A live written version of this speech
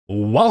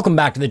Welcome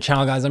back to the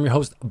channel, guys. I'm your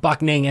host,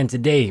 Buck Ning, and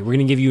today we're going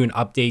to give you an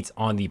update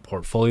on the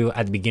portfolio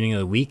at the beginning of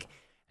the week.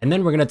 And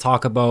then we're going to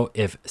talk about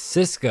if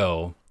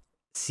Cisco,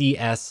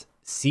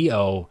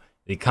 CSCO,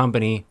 the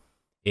company,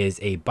 is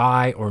a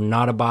buy or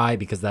not a buy,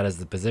 because that is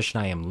the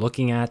position I am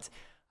looking at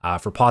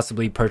for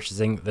possibly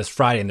purchasing this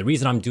Friday. And the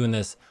reason I'm doing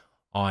this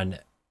on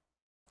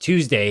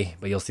Tuesday,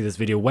 but you'll see this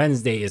video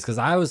Wednesday, is because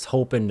I was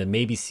hoping to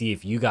maybe see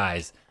if you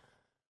guys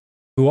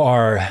who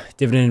are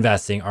dividend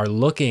investing are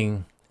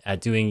looking at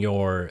doing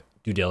your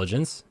due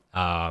diligence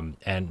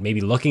and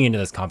maybe looking into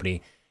this company,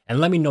 and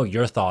let me know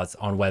your thoughts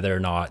on whether or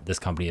not this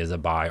company is a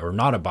buy or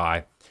not a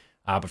buy.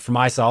 But for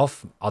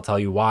myself, I'll tell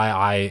you why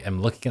I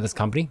am looking at this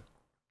company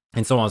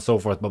and so on and so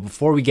forth. But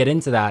before we get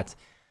into that,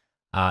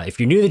 if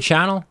you're new to the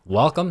channel,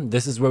 welcome.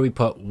 This is where we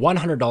put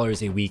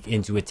 $100 a week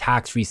into a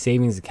tax-free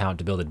savings account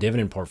to build a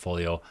dividend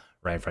portfolio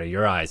right in front of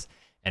your eyes.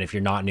 And if you're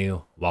not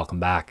new,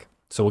 welcome back.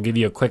 So we'll give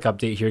you a quick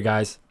update here,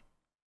 guys,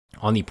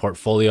 on the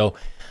portfolio.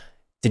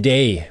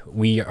 Today,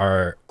 we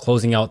are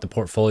closing out the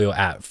portfolio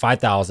at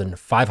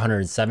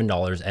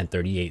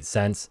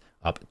 $5,507.38,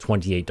 up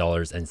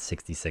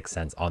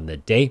 $28.66 on the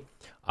day,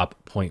 up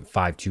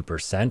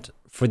 0.52%.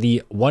 For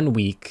the 1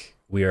 week,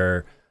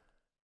 well,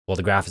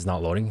 the graph is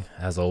not loading,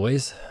 as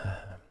always.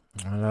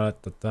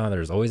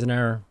 There's always an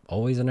error,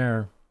 always an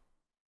error.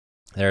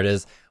 There it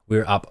is.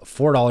 We're up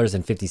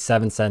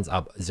 $4.57,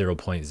 up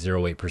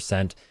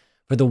 0.08%.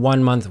 For the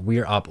 1 month,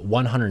 we're up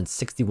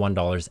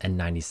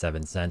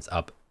 $161.97,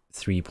 up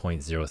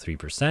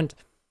 3.03%.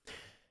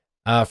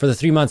 For the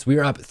 3 months, we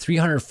are up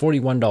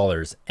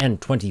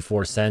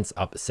 $341.24,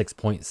 up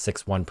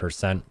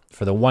 6.61%.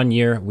 For the 1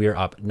 year, we are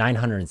up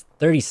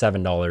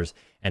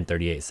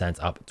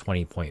 $937.38, up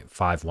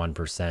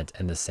 20.51%,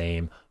 and the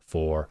same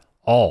for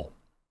all.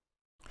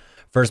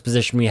 First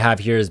position we have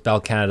here is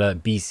Bell Canada.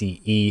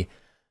 BCE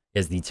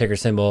is the ticker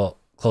symbol,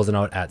 closing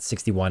out at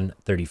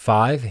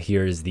 61.35.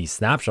 Here is the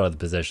snapshot of the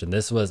position.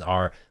 This was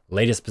our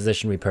latest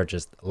position we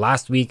purchased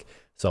last week.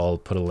 So I'll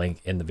put a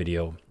link in the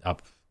video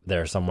up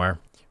there somewhere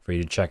for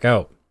you to check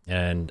out.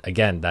 And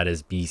again, that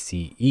is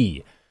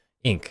BCE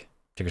Inc.,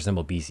 ticker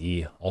symbol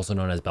BCE, also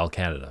known as Bell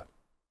Canada.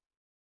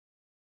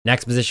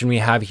 Next position we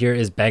have here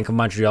is Bank of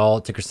Montreal,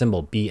 ticker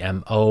symbol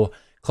BMO,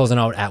 closing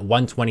out at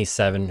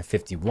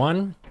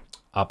 127.51,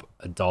 up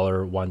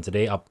 $1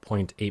 today, up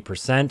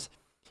 0.8%.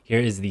 Here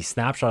is the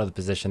snapshot of the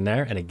position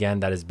there. And again,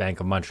 that is Bank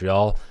of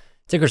Montreal,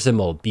 ticker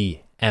symbol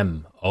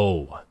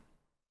BMO.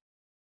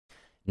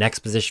 Next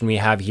position we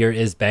have here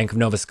is Bank of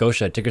Nova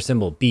Scotia, ticker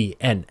symbol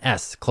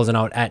BNS, closing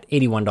out at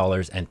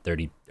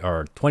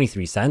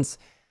 $81.23.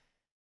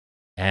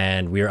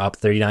 And we're up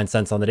 39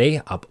 cents on the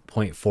day, up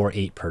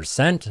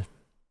 0.48%.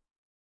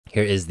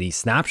 Here is the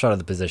snapshot of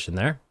the position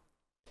there.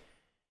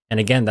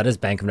 And again, that is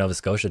Bank of Nova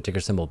Scotia, ticker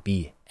symbol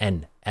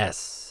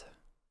BNS.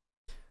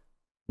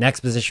 Next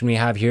position we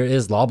have here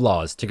is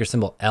Loblaws, ticker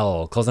symbol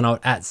L, closing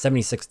out at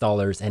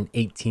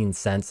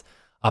 $76.18,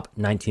 up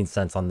 19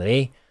 cents on the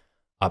day,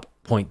 up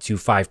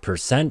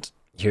 0.25%.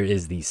 Here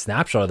is the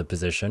snapshot of the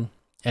position.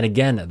 And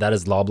again, that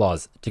is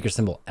Loblaws, ticker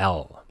symbol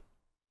L.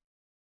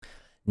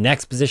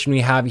 Next position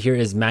we have here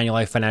is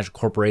Manulife Financial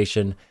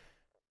Corporation,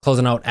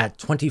 closing out at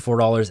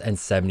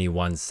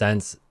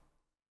 $24.71,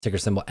 ticker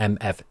symbol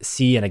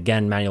MFC. And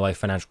again, Manulife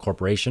Financial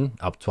Corporation,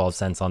 up 12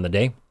 cents on the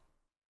day.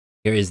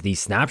 Here is the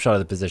snapshot of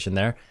the position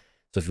there.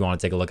 So if you want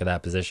to take a look at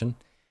that position.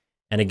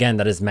 And again,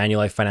 that is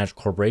Manulife Financial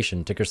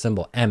Corporation, ticker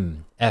symbol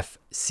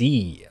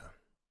MFC.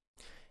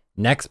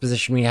 Next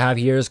position we have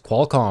here is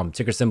Qualcomm,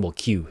 ticker symbol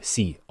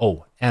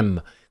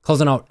QCOM,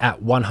 closing out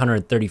at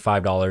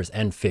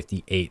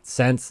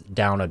 $135.58,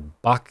 down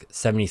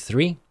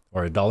 $1.73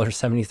 or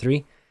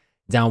 $1.73,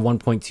 down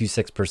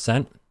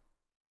 1.26%.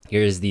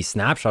 Here is the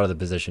snapshot of the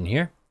position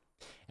here.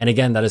 And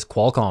again, that is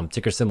Qualcomm,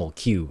 ticker symbol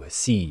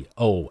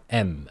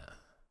QCOM.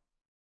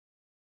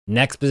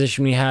 Next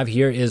position we have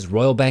here is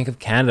Royal Bank of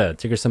Canada,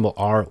 ticker symbol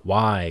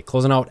RY,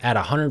 closing out at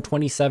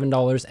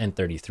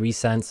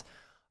 $127.33,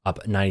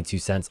 up 92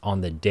 cents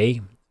on the day,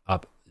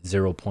 up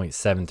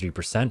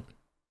 0.73%.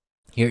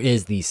 Here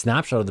is the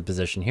snapshot of the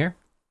position here.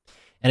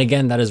 And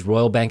again, that is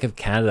Royal Bank of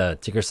Canada,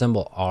 ticker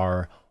symbol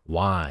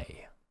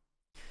RY.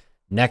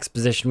 Next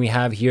position we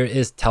have here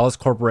is TELUS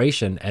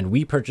Corporation, and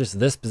we purchased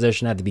this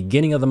position at the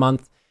beginning of the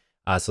month.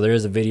 So there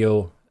is a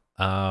video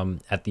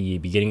at the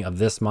beginning of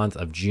this month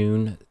of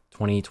June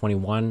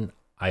 2021.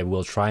 I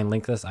will try and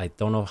link this. I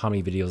don't know how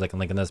many videos I can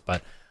link in this,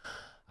 but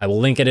I will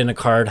link it in a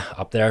card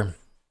up there.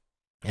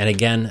 And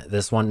again,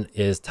 this one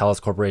is TELUS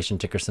Corporation,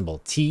 ticker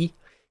symbol T,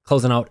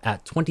 closing out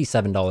at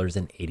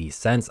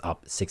 $27.80,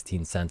 up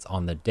 16 cents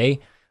on the day,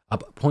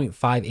 up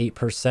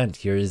 0.58%.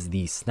 Here is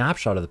the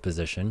snapshot of the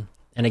position.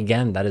 And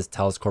again, that is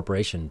TELUS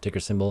Corporation, ticker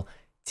symbol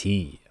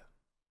T.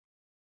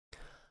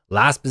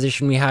 Last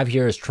position we have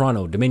here is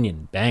Toronto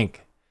Dominion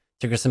Bank,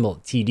 ticker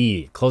symbol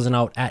TD, closing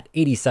out at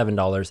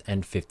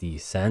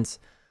 $87.50,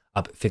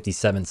 up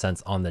 57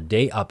 cents on the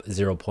day, up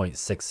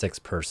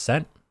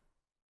 0.66%.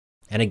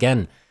 And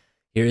again,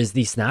 here is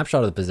the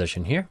snapshot of the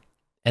position here.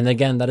 And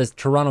again, that is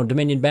Toronto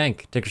Dominion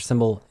Bank, ticker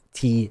symbol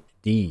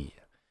TD.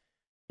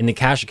 In the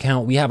cash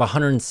account, we have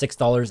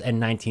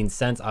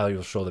 $106.19. I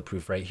will show the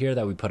proof right here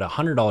that we put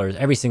 $100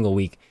 every single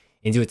week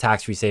into a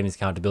tax-free savings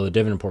account to build a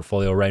dividend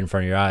portfolio right in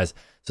front of your eyes.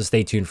 So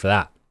stay tuned for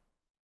that.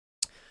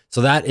 So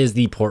that is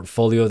the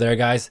portfolio there,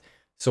 guys.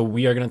 So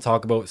we are going to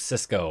talk about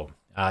Cisco,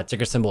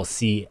 ticker symbol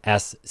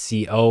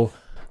CSCO.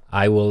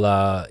 I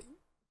will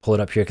pull it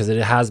up here because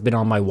it has been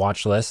on my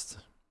watch list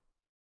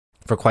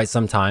for quite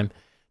some time.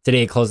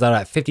 Today it closed out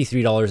at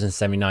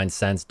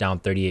 $53.79, down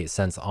 38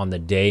 cents on the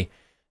day.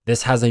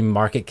 This has a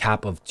market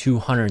cap of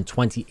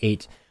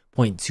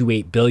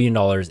 $228.28 billion.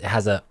 It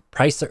has a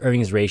price to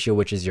earnings ratio,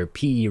 which is your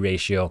PE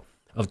ratio,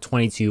 of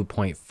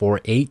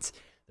 22.48.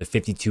 The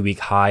 52-week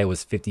high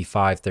was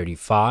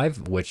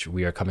 55.35, which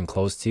we are coming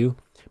close to,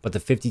 but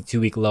the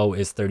 52-week low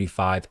is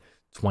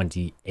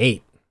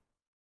 35.28.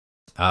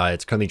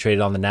 It's currently traded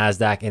on the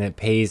NASDAQ, and it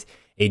pays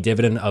a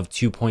dividend of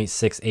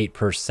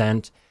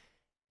 2.68%.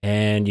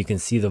 And you can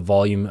see the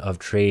volume of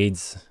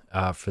trades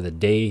for the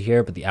day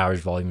here, but the average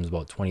volume is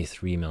about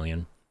 23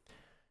 million.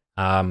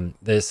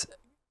 This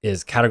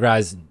is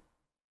categorized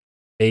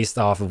based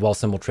off of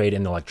Wealthsimple Trade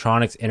in the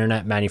electronics,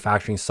 internet,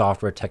 manufacturing,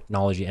 software,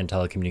 technology, and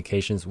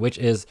telecommunications, which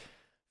is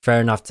fair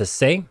enough to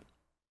say.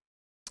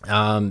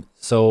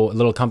 So a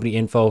little company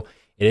info,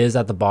 it is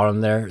at the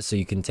bottom there, so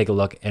you can take a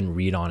look and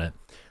read on it.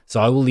 So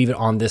I will leave it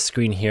on this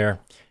screen here,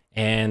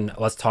 and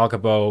let's talk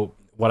about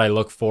what I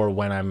look for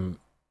when I'm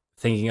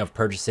thinking of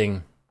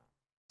purchasing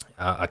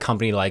a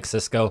company like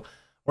Cisco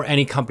or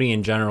any company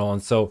in general.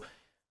 And so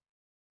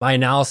my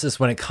analysis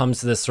when it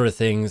comes to this sort of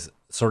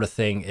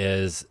thing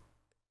is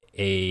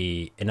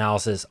a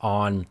analysis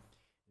on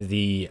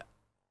the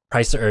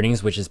price to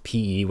earnings, which is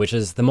PE, which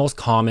is the most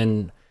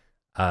common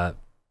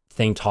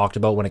thing talked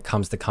about when it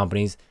comes to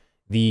companies.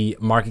 The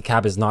market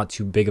cap is not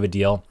too big of a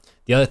deal.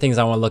 The other things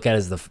I want to look at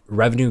is the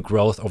revenue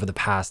growth over the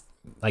past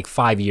like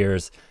 5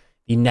 years,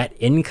 the net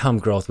income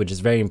growth, which is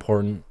very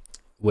important,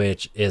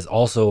 which is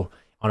also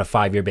on a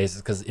 5-year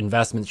basis, because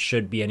investments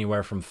should be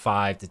anywhere from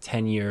 5 to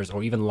 10 years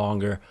or even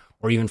longer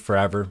or even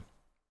forever.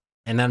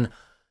 And then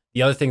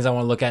the other things I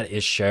want to look at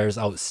is shares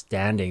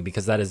outstanding,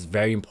 because that is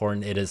very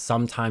important. It is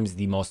sometimes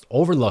the most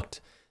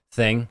overlooked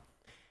thing,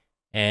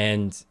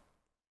 and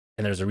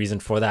there's a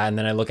reason for that. And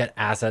then I look at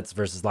assets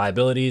versus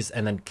liabilities,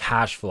 and then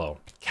cash flow.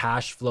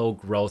 Cash flow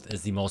growth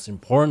is the most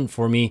important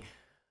for me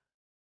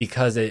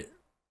because it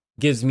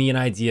gives me an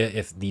idea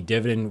if the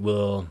dividend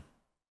will,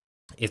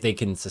 if they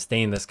can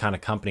sustain this kind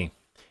of company,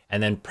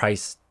 and then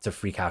price to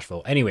free cash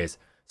flow. Anyways,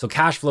 so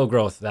cash flow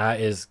growth, that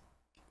is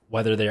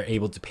whether they're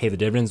able to pay the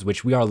dividends,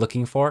 which we are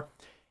looking for,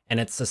 and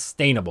it's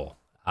sustainable.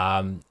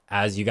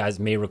 As you guys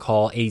may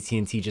recall,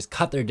 AT&T just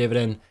cut their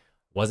dividend.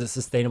 Was it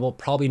sustainable?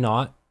 Probably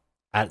not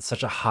at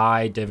such a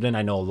high dividend.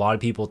 I know a lot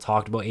of people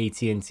talked about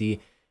AT&T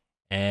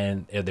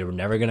and they were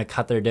never going to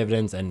cut their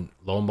dividends, and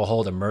lo and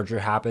behold, a merger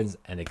happens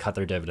and they cut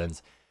their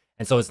dividends.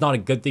 And so it's not a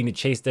good thing to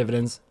chase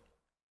dividends,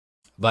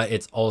 but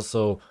it's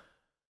also,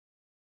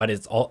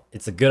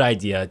 it's a good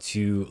idea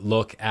to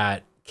look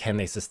at, can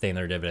they sustain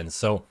their dividends?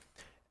 So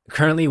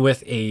currently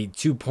with a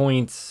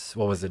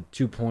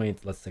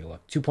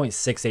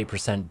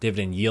 2.68%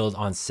 dividend yield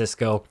on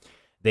Cisco,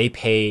 they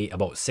pay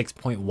about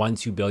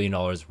 $6.12 billion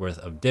worth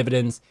of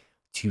dividends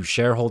to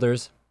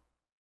shareholders.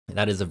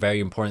 That is a very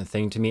important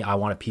thing to me. I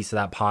want a piece of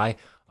that pie,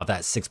 of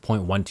that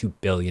 $6.12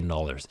 billion.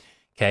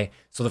 Okay,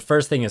 so the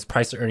first thing is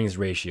price to earnings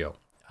ratio.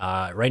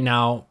 Right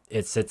now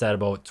it sits at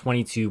about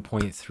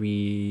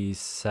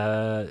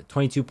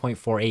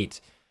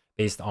 22.48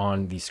 based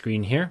on the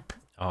screen here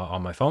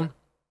on my phone.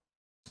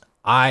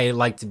 I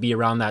like to be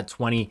around that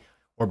 20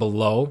 or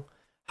below.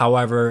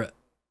 However,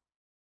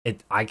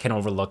 I can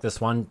overlook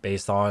this one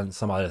based on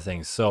some other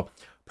things. So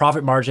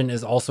profit margin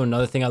is also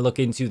another thing I look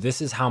into. This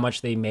is how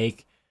much they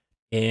make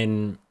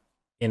in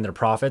their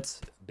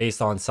profits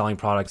based on selling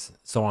products,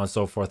 so on and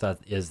so forth. That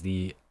is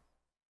the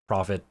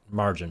profit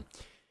margin.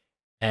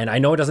 And I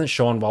know it doesn't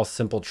show on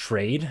Wealthsimple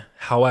Trade.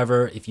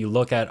 However, if you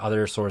look at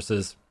other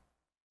sources,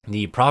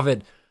 the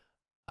profit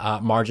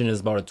margin is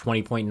about a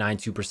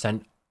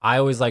 20.92%. I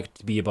always like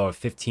to be about a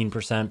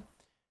 15%,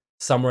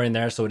 somewhere in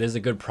there. So it is a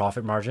good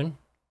profit margin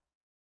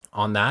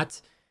on that.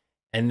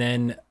 And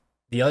then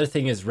the other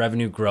thing is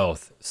revenue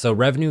growth. So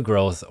revenue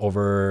growth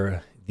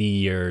over the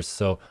years.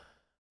 So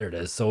there it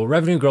is. So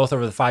revenue growth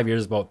over the 5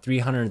 years is about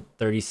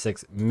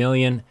 336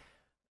 million.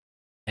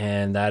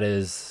 And that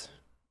is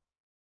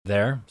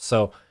there.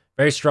 So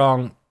very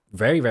strong,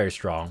 very, very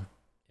strong,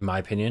 in my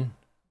opinion.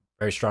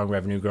 Very strong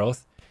revenue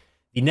growth.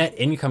 The net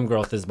income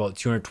growth is about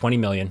 220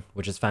 million,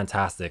 which is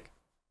fantastic.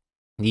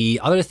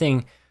 The other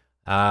thing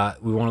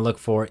we want to look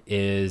for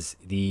is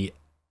the,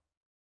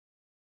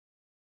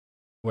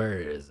 where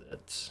is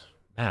it?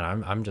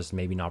 Man, I'm just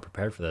maybe not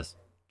prepared for this.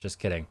 Just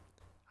kidding.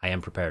 I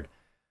am prepared.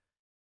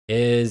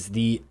 Is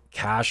the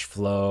cash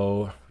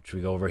flow, which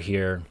we go over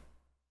here.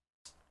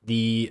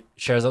 The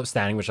shares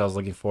outstanding, which I was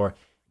looking for.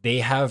 They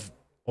have,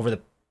 over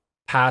the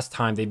past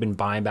time, they've been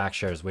buying back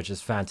shares, which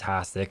is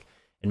fantastic,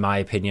 in my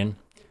opinion,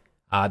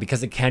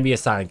 because it can be a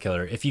silent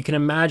killer. If you can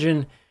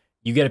imagine,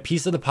 you get a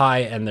piece of the pie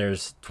and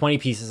there's 20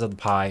 pieces of the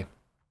pie,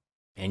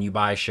 and you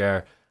buy a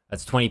share,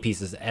 that's 20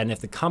 pieces. And if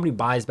the company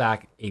buys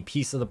back a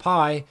piece of the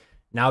pie,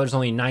 now there's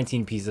only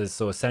 19 pieces.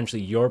 So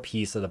essentially your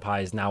piece of the pie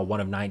is now one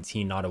of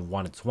 19, not of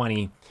one of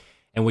 20,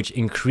 and which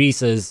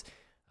increases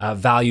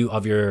value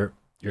of your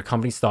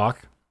company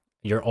stock,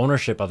 your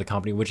ownership of the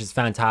company, which is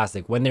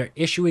fantastic. When they're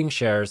issuing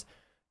shares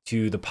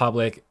to the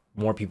public,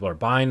 more people are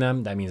buying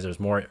them. That means there's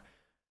more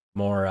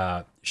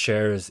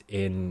shares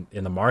in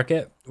the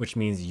market, which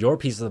means your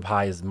piece of the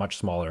pie is much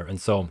smaller.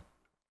 And so,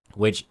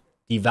 which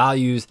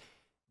devalues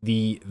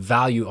the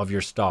value of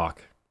your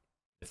stock,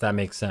 if that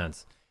makes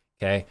sense.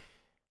 Okay.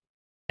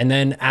 And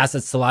then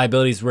assets to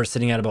liabilities, we're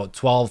sitting at about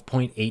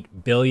 12.8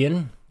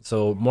 billion.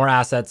 So more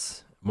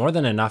assets, more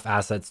than enough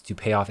assets to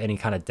pay off any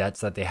kind of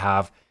debts that they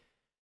have,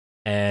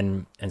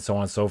 and so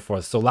on and so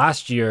forth. So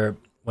last year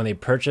when we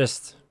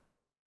purchased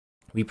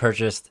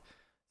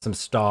some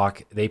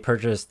stock, they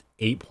purchased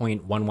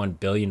 $8.11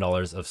 billion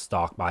of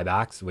stock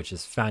buybacks, which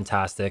is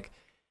fantastic.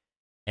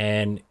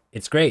 And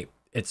it's great.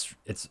 It's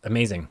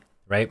amazing,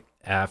 right?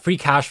 Free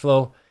cash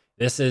flow.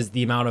 This is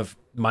the amount of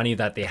money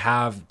that they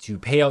have to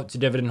pay out to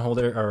dividend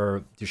holder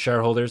or to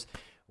shareholders,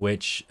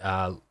 which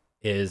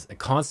is a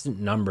constant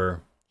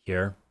number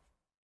here.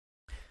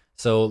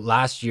 So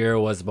last year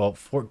was about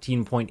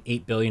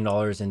 $14.8 billion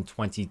in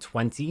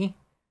 2020.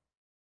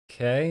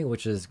 Okay,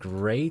 which is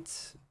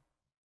great.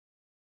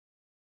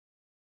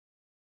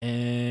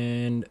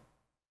 And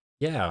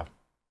yeah,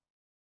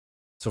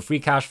 so free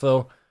cash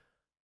flow,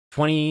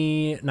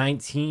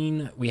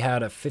 2019, we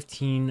had a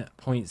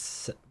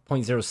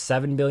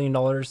 $15.07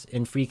 billion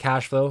in free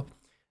cash flow.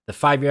 The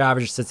 5-year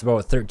average sits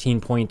about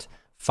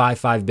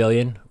 13.55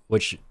 billion,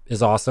 which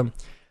is awesome.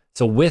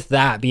 So with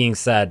that being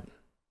said,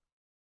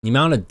 the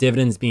amount of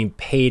dividends being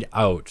paid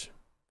out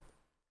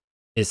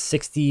is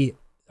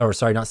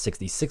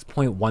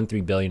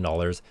 $6.13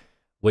 billion,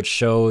 which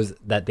shows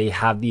that they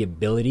have the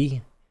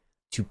ability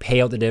to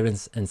pay out the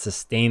dividends and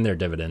sustain their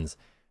dividends,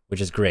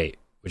 which is great.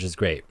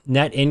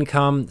 Net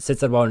income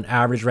sits at about an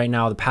average right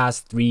now. The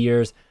past 3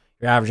 years,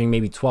 you're averaging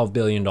maybe $12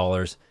 billion.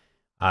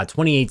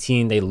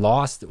 2018, they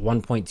lost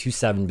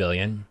 1.27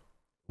 billion,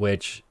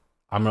 which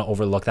I'm going to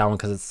overlook that one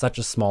because it's such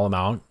a small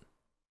amount.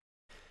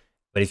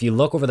 But if you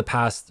look over the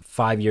past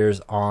 5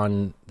 years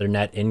on their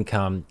net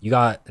income, you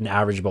got an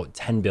average about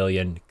 10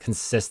 billion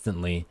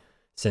consistently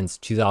since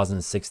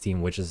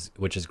 2016, which is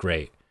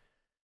great.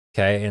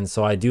 Okay, and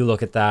so I do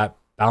look at that.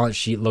 Balance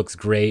sheet looks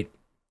great.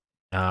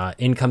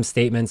 Income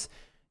statements,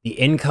 the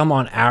income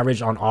on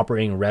average on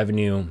operating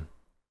revenue,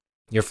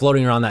 you're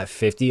floating around that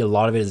 50. A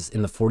lot of it is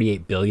in the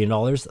 $48 billion.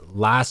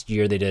 Last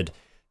year, they did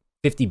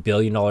 $50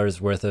 billion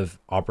worth of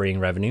operating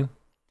revenue.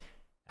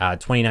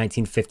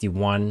 2019,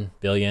 51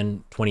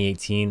 billion,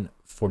 2018,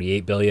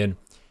 48 billion.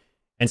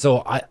 And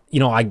so I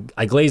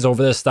glaze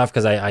over this stuff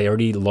because I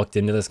already looked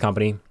into this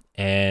company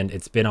and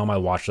it's been on my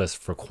watch list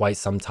for quite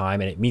some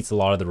time, and it meets a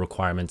lot of the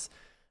requirements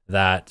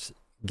that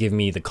give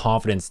me the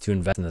confidence to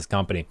invest in this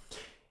company.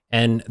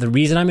 And the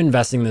reason I'm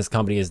investing in this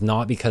company is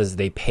not because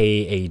they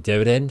pay a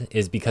dividend,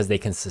 is because they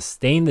can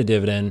sustain the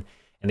dividend,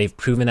 and they've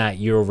proven that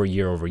year over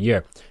year over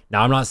year.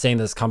 Now, I'm not saying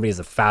this company is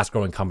a fast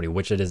growing company,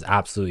 which it is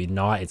absolutely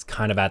not. It's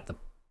kind of at the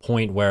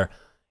point where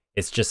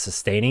it's just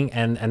sustaining,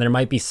 and there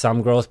might be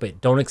some growth, but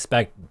don't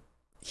expect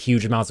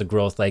huge amounts of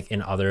growth like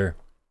in other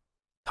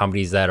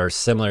companies that are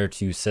similar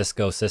to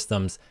Cisco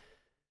Systems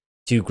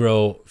to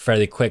grow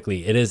fairly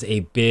quickly. It is a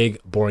big,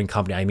 boring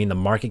company. I mean, the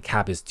market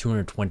cap is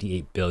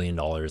 $228 billion.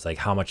 Like,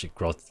 how much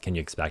growth can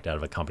you expect out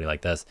of a company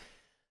like this?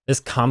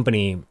 This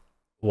company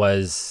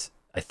was,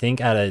 I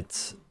think, at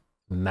its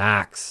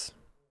max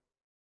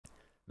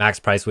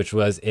price, which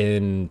was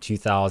in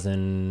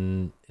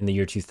the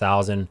year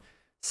 2000,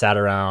 sat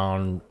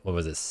around, what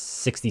was it,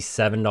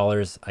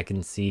 $67, I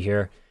can see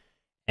here.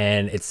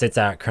 And it sits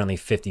at currently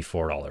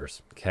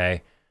 $54,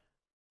 okay,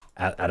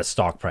 at a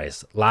stock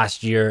price.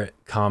 Last year,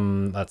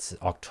 that's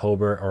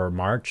October or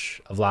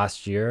March of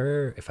last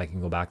year, if I can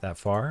go back that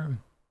far.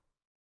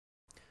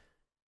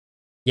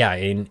 Yeah,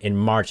 in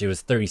March, it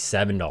was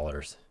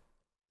 $37.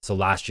 So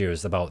last year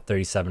was about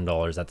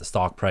 $37 at the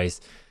stock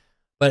price.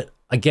 But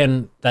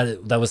again,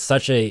 that was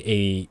such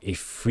a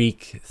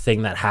freak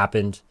thing that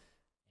happened.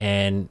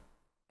 And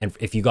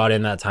if you got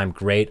in that time,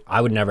 great.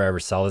 I would never ever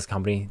sell this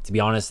company. To be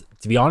honest,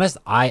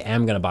 I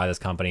am gonna buy this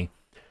company.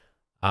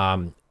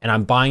 And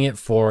I'm buying it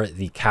for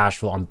the cash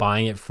flow. I'm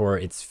buying it for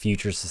its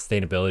future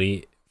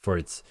sustainability, for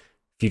its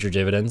future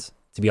dividends,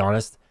 to be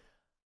honest,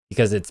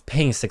 because it's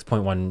paying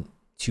 $6.12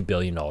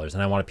 billion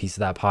and I want a piece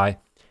of that pie.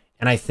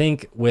 And I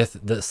think with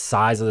the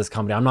size of this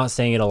company, I'm not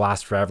saying it'll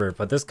last forever,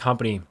 but this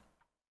company,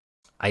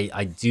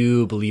 I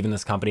do believe in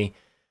this company.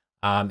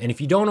 And if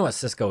you don't know what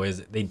Cisco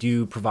is, they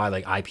do provide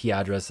like IP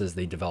addresses.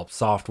 They develop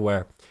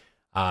software.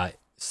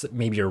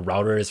 Maybe your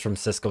router is from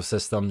Cisco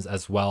Systems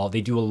as well.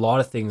 They do a lot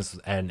of things,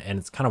 and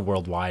it's kind of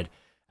worldwide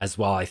as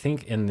well. I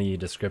think in the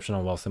description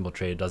on Wealthsimple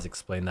Trade, it does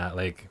explain that,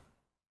 like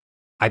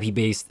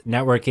IP-based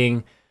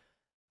networking.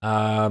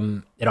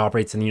 It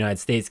operates in the United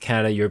States,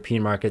 Canada,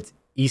 European markets,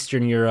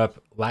 Eastern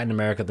Europe, Latin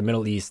America, the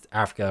Middle East,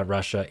 Africa,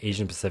 Russia,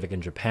 Asian Pacific,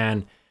 and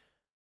Japan.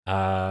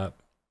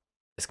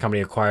 This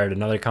company acquired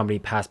another company,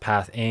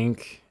 PassPath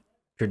Inc.,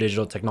 Pure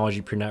Digital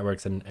Technology, Pure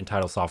Networks, and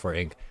Title Software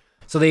Inc.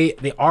 So they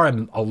are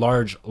a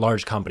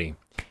large company,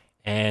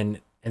 and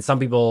some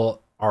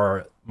people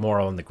are more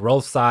on the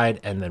growth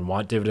side and then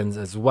want dividends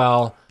as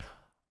well.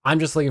 I'm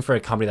just looking for a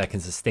company that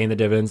can sustain the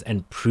dividends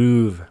and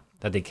prove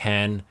that they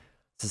can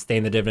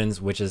sustain the dividends,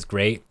 which is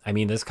great. I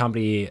mean, this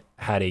company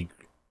had a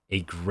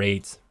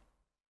great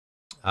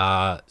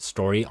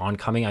story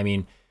oncoming. I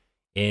mean,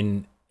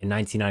 in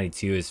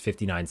 1992 is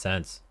 59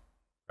 cents,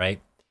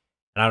 right?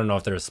 And I don't know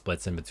if there are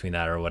splits in between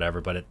that or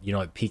whatever, but it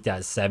peaked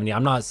at 70.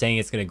 I'm not saying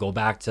it's going to go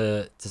back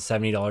to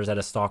 $70 at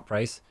a stock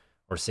price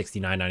or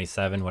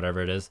 69.97,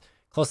 whatever it is,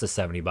 close to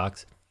 70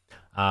 bucks.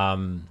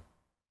 But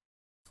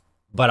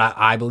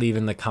I believe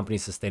in the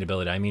company's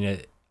sustainability. I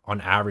mean, on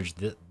average,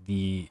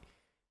 the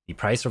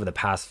price over the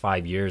past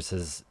 5 years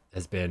has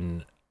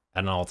been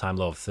at an all-time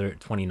low of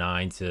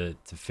 29 to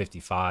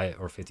 55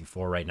 or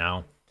 54 right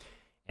now.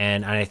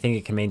 And I think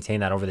it can maintain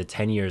that over the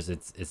 10 years.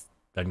 It's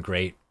done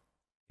great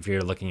if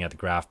you're looking at the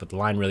graph, but the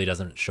line really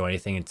doesn't show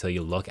anything until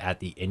you look at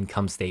the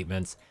income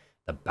statements,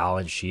 the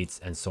balance sheets,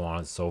 and so on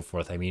and so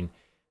forth. I mean,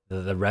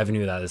 the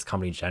revenue that this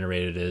company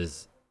generated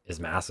is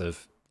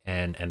massive,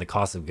 and the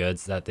cost of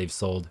goods that they've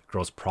sold,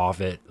 gross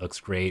profit looks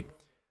great.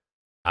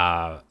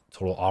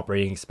 Total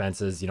operating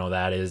expenses,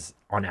 that is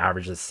on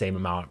average the same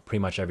amount pretty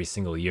much every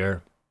single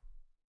year,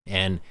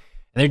 and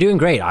they're doing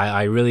great.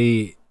 I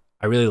really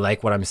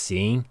like what I'm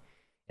seeing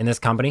in this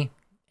company,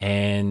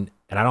 and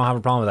I don't have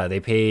a problem with that.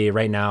 They pay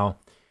right now,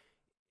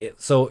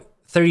 so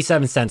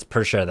 37 cents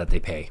per share that they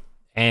pay,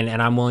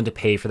 and I'm willing to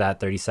pay for that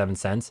 37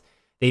 cents.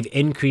 They've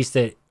increased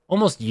it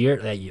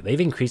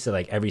they've increased it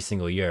like every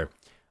single year.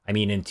 I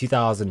mean, in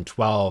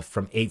 2012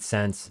 from 8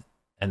 cents,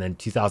 and then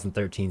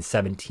 2013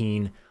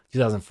 17,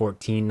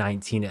 2014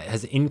 19, it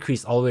has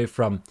increased all the way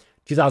from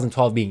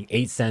 2012 being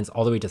 8 cents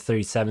all the way to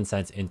 37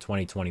 cents in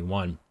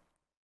 2021.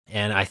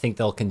 And I think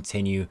they'll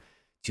continue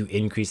to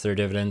increase their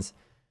dividends.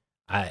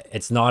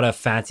 It's not a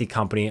fancy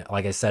company.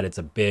 Like I said, it's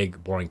a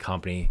big, boring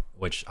company,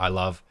 which I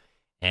love,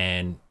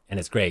 and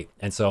it's great.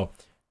 And so,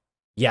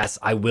 yes,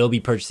 I will be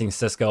purchasing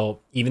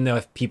Cisco, even though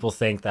if people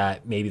think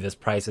that maybe this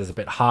price is a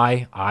bit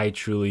high. I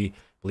truly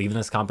believe in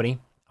this company.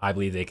 I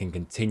believe they can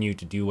continue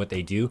to do what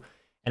they do,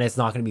 and it's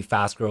not going to be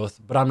fast growth,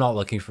 but I'm not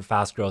looking for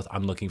fast growth.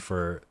 I'm looking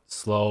for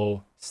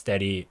slow,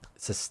 steady,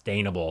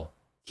 sustainable,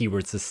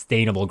 keyword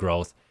sustainable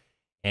growth.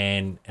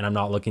 And I'm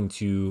not looking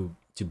to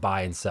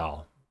buy and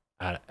sell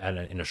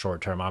in a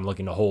short term. I'm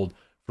looking to hold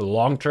for the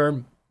long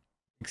term,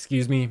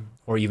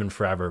 or even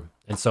forever.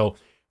 And so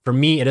for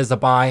me, it is a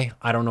buy.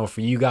 I don't know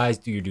for you guys.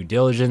 Do your due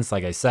diligence,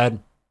 like I said.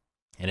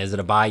 And is it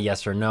a buy,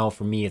 yes or no?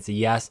 For me, it's a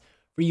yes.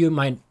 For you, it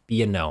might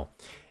be a no.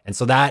 And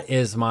so that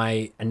is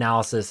my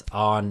analysis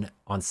on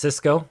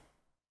Cisco.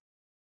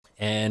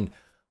 And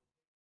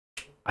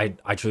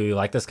I truly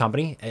like this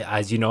company.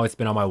 As you know, it's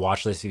been on my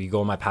watch list. If you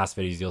go in my past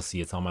videos, you'll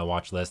see it's on my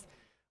watch list.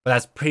 But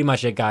that's pretty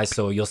much it, guys.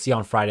 So you'll see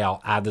on Friday,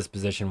 I'll add this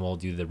position. We'll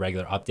do the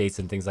regular updates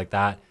and things like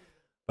that.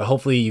 But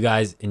hopefully you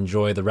guys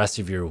enjoy the rest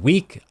of your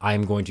week.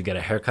 I'm going to get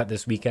a haircut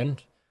this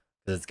weekend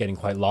because it's getting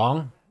quite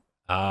long.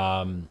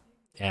 And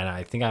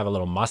I think I have a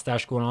little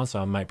mustache going on,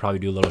 so I might probably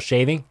do a little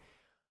shaving.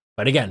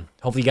 But again,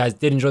 hopefully you guys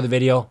did enjoy the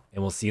video,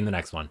 and we'll see you in the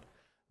next one.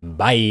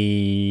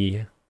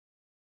 Bye.